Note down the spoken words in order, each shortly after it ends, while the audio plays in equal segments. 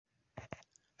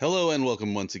Hello and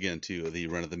welcome once again to the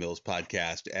Run of the Mills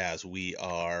podcast as we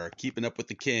are keeping up with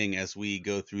the King as we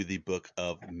go through the book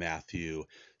of Matthew,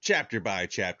 chapter by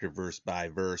chapter, verse by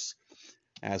verse.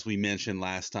 As we mentioned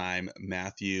last time,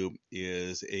 Matthew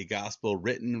is a gospel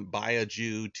written by a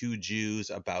Jew to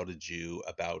Jews, about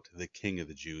the King of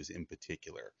the Jews in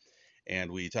particular.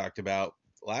 And we talked about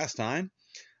last time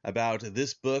about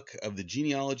this book of the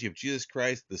genealogy of Jesus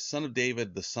Christ, the son of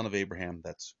David, the son of Abraham.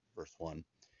 That's verse 1.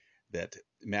 That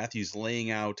Matthew's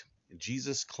laying out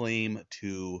Jesus' claim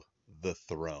to the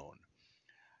throne.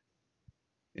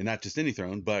 And not just any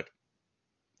throne, but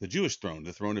the Jewish throne,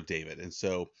 the throne of David. And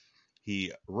so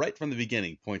he, right from the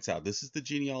beginning, points out this is the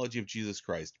genealogy of Jesus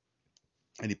Christ.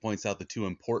 And he points out the two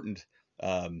important,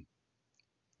 I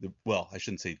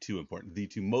shouldn't say two important, the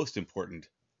two most important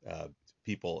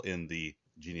people in the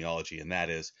genealogy. And that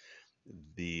is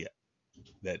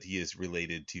that he is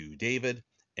related to David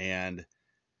and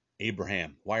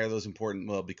Abraham. Why are those important?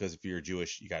 Well, because if you're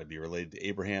Jewish, you got to be related to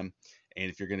Abraham. And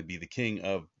if you're going to be the king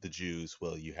of the Jews,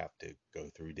 well, you have to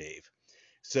go through Dave.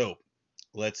 So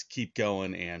let's keep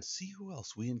going and see who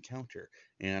else we encounter.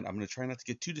 And I'm going to try not to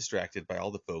get too distracted by all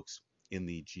the folks in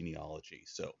the genealogy.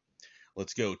 So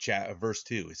let's go. Verse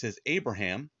 2. It says,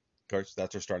 Abraham, of course,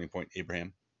 that's our starting point.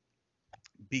 Abraham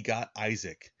begot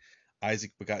Isaac.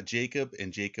 Isaac begot Jacob,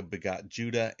 and Jacob begot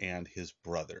Judah and his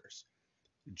brothers.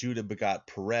 Judah begot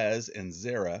Perez and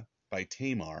Zerah by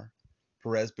Tamar.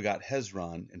 Perez begot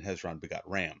Hezron, and Hezron begot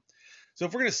Ram. So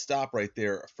if we're going to stop right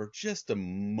there for just a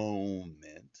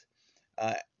moment,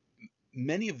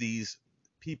 many of these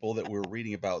people that we're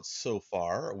reading about so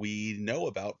far, we know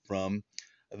about from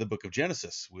the book of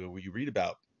Genesis, where we read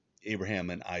about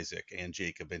Abraham and Isaac and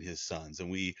Jacob and his sons.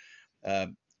 And you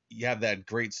have that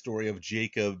great story of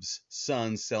Jacob's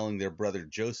sons selling their brother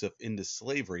Joseph into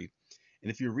slavery. And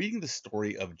if you're reading the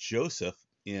story of Joseph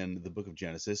in the book of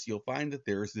Genesis, you'll find that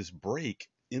there's this break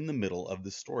in the middle of the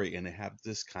story, and it has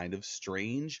this kind of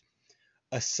strange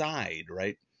aside,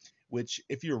 right? Which,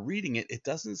 if you're reading it, it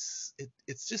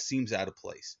just seems out of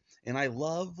place. And I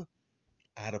love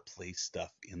out of place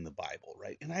stuff in the Bible,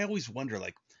 right? And I always wonder,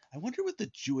 I wonder what the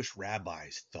Jewish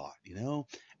rabbis thought,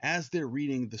 as they're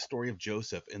reading the story of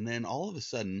Joseph, and then all of a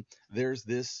sudden there's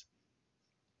this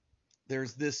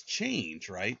change,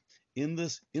 right? In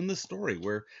the story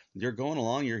where you're going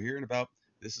along, you're hearing about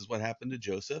this is what happened to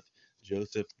Joseph.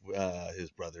 Joseph,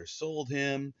 his brothers sold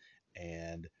him,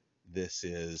 and this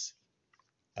is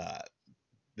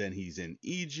then he's in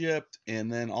Egypt, and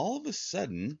then all of a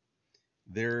sudden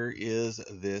there is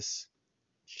this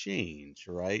change,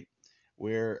 right?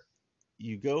 Where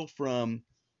you go from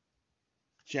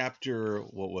chapter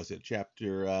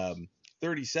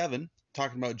 37,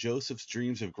 talking about Joseph's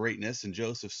dreams of greatness and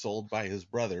Joseph sold by his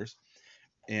brothers,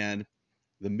 and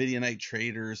the Midianite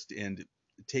traders and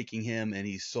taking him, and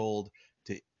he sold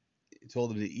him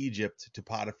to Egypt to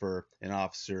Potiphar, an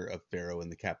officer of Pharaoh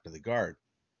and the captain of the guard.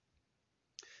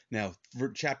 Now,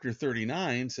 chapter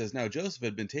 39 says, now Joseph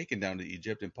had been taken down to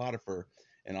Egypt, and Potiphar,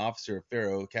 an officer of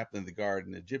Pharaoh, captain of the guard,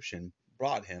 an Egyptian,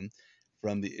 bought him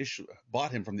from the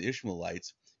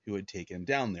Ishmaelites who had taken him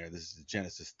down there. This is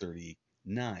Genesis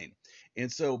 39.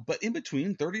 And so, but in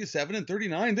between 37 and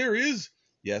 39, there is,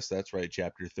 yes, that's right,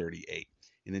 chapter 38.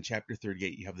 And in chapter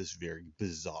 38, you have this very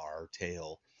bizarre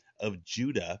tale of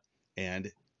Judah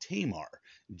and Tamar.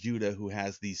 Judah, who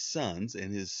has these sons,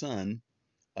 and his son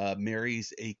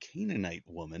marries a Canaanite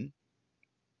woman,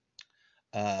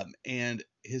 and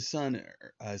his son's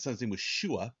name was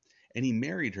Shua, and he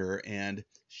married her, and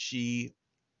she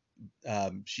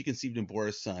conceived and bore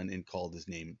a son and called his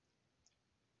name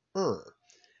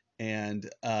and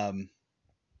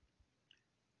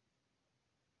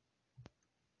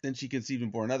then she conceived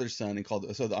and bore another son and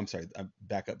called. So I'm sorry, I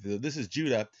back up. This is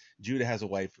Judah. Judah has a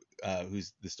wife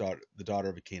who's the daughter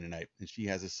of a Canaanite, and she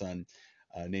has a son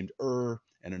named and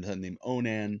a son named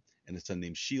Onan, and a son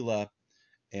named Shelah.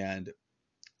 And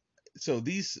so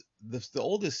the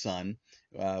oldest son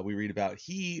we read about,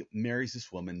 he marries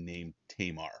this woman named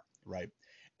Tamar, right?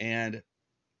 And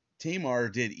Tamar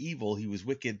did evil. He was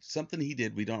wicked. Something he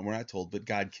did, we're not told, but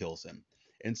God kills him.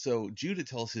 And so Judah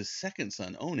tells his second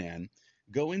son, Onan,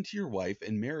 go into your wife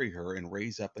and marry her and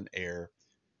raise up an heir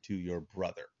to your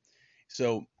brother.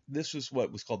 So this was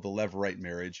what was called the Levirate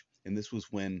marriage. And this was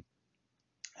when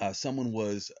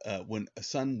when a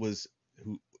son was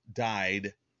who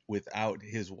died without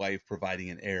his wife providing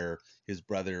an heir, his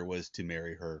brother was to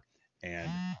marry her and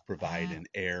provide an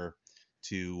heir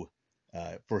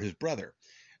for his brother.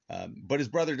 But his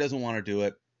brother doesn't want to do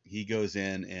it. He goes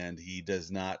in and he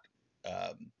does not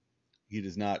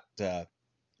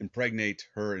impregnate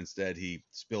her. Instead, he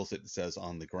spills it, it says,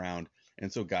 on the ground.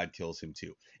 And so God kills him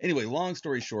too. Anyway, long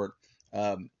story short,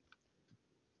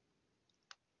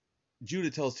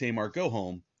 Judah tells Tamar, go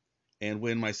home. And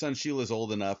when my son Shelah is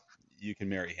old enough, you can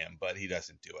marry him. But he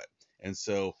doesn't do it. And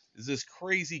so there's this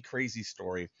crazy, crazy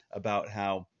story about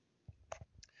how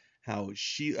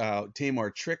Tamar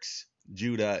tricks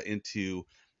Judah into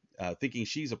thinking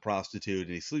she's a prostitute,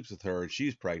 and he sleeps with her, and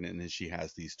she's pregnant, and she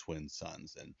has these twin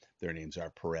sons, and their names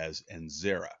are Perez and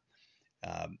Zerah.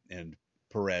 And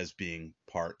Perez being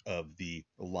part of the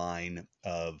line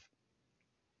of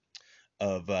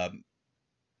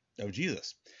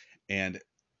Jesus. But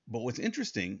what's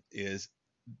interesting is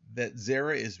that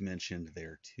Zerah is mentioned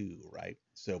there too, right?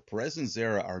 So Perez and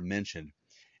Zerah are mentioned,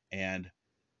 and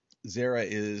Zerah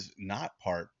is not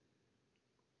part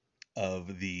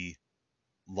of the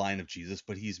line of Jesus,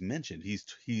 but he's mentioned.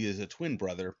 He is a twin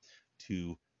brother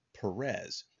to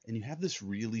Perez, and you have this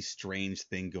really strange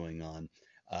thing going on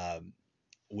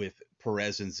with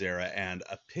Perez and Zerah, and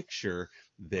a picture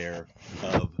there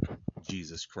of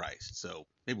Jesus Christ. So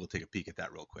maybe we'll take a peek at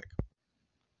that real quick.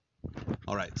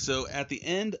 All right, so at the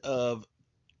end of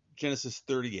Genesis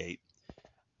 38,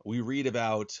 we read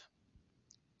about,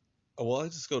 well,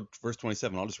 let's just go to verse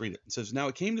 27. I'll just read it. It says, now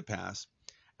it came to pass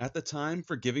at the time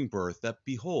for giving birth that,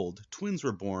 behold, twins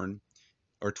were born,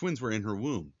 or twins were in her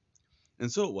womb.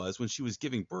 And so it was, when she was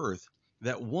giving birth,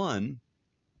 that one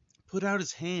put out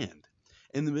his hand,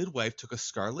 and the midwife took a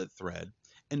scarlet thread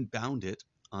and bound it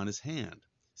on his hand,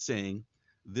 saying,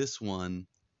 this one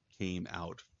came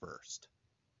out first.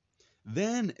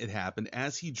 Then it happened,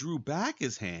 as he drew back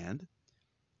his hand,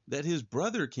 that his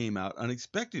brother came out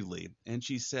unexpectedly, and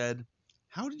she said,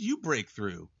 how did you break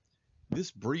through? This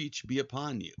breach be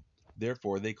upon you.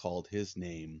 Therefore they called his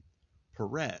name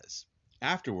Perez.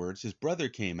 Afterwards his brother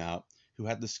came out, who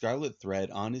had the scarlet thread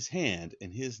on his hand,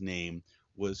 and his name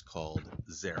was called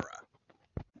Zerah.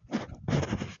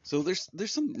 So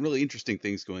there's some really interesting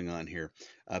things going on here.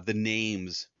 The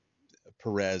names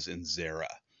Perez and Zerah,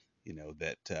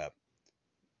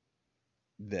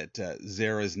 that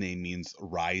Zerah's name means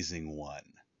rising one.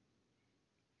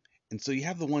 And so you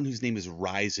have the one whose name is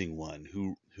Rising One,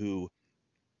 who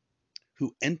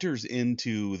enters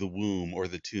into the womb or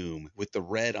the tomb with the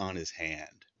red on his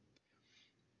hand.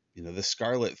 The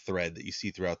scarlet thread that you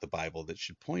see throughout the Bible that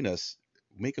should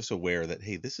make us aware that,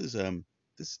 hey, this is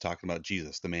talking about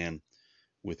Jesus, the man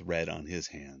with red on his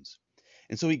hands.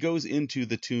 And so he goes into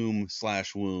the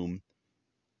tomb/womb,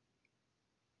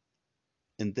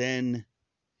 and then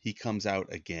he comes out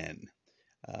again.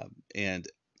 And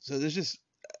so there's just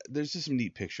some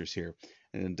neat pictures here.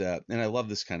 And I love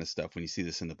this kind of stuff when you see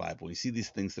this in the Bible. When you see these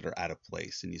things that are out of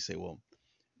place, and you say, well,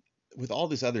 with all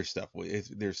this other stuff,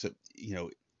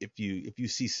 if you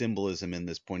see symbolism in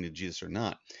this pointing to Jesus or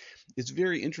not, it's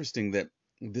very interesting that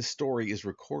this story is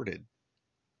recorded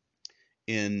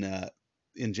in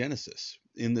Genesis,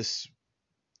 in this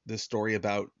story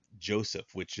about Joseph,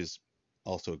 which is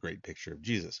also a great picture of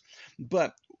Jesus.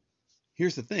 But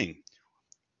here's the thing.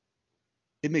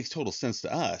 It makes total sense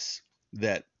to us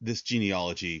that this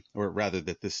genealogy, or rather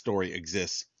that this story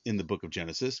exists in the book of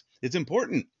Genesis. It's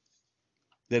important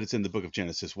that it's in the book of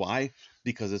Genesis. Why?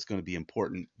 Because it's going to be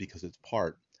important, because it's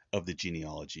part of the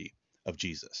genealogy of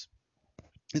Jesus.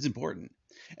 It's important.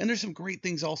 And there's some great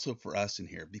things also for us in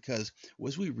here, because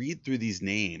as we read through these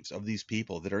names of these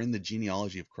people that are in the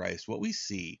genealogy of Christ, what we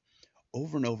see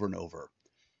over and over and over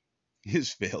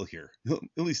is failure. At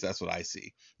least that's what I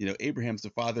see. Abraham's the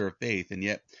father of faith, and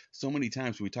yet so many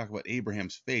times when we talk about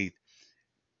Abraham's faith,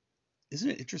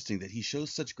 isn't it interesting that he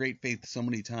shows such great faith so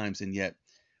many times, and yet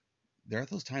there are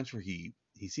those times where he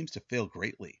seems to fail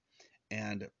greatly,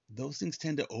 and those things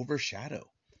tend to overshadow.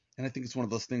 And I think it's one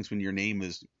of those things when your name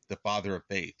is the father of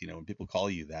faith, when people call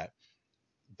you that,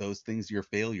 those things, your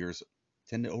failures,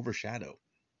 tend to overshadow.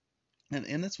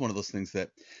 And that's one of those things that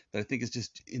I think is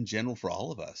just in general for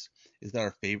all of us, is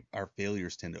that our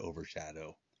failures tend to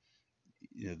overshadow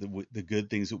the good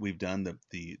things that we've done,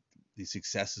 the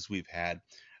successes we've had.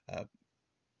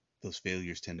 Those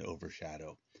failures tend to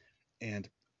overshadow. And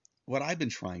what I've been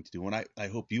trying to do, and I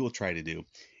hope you will try to do,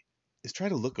 is try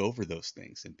to look over those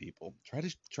things in people. Try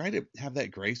to have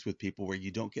that grace with people where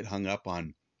you don't get hung up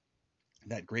on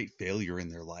that great failure in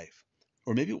their life.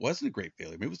 Or maybe it wasn't a great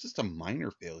failure. Maybe it was just a minor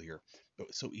failure, but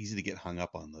it's so easy to get hung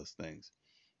up on those things.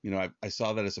 I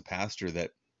saw that as a pastor,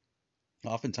 that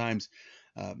oftentimes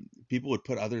people would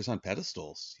put others on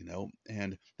pedestals,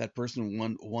 and that person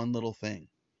one little thing,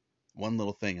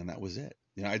 and that was it.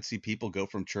 I'd see people go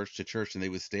from church to church, and they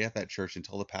would stay at that church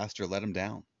until the pastor let them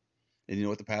down. And you know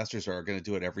what the pastors are going to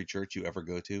do at every church you ever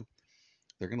go to?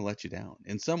 they're going to let you down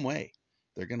in some way.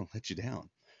 They're going to let you down.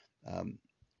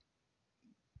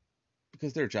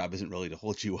 Because their job isn't really to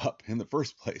hold you up in the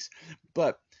first place.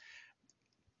 But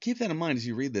keep that in mind as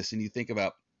you read this and you think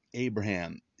about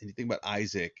Abraham and you think about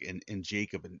Isaac and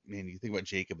Jacob, and man, you think about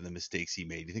Jacob and the mistakes he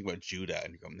made. You think about Judah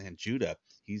and you go, man, Judah,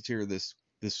 he's here this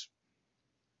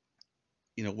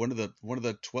one of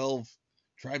the 12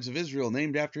 tribes of Israel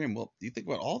named after him. Well, you think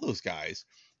about all those guys,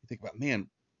 you think about, man,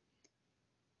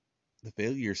 the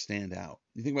failures stand out.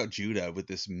 You think about Judah with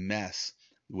this mess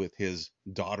with his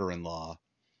daughter-in-law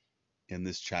and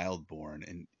this child born,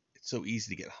 and it's so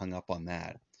easy to get hung up on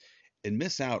that and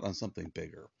miss out on something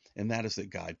bigger. And that is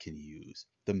that God can use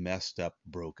the messed up,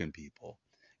 broken people.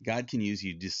 God can use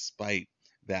you despite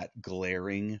that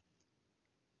glaring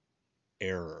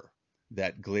error,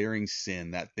 that glaring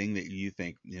sin, that thing that you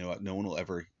think, what, no one will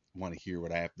ever want to hear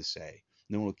what I have to say.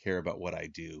 No one will care about what I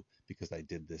do because I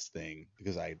did this thing,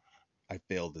 because I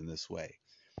failed in this way.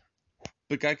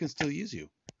 But God can still use you.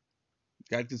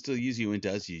 God can still use you and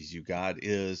does use you. God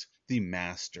is the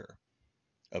master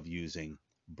of using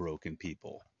broken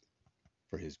people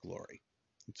for his glory.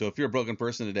 So if you're a broken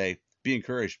person today, be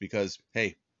encouraged because,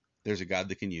 hey, there's a God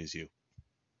that can use you.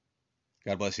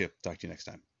 God bless you. Talk to you next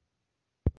time.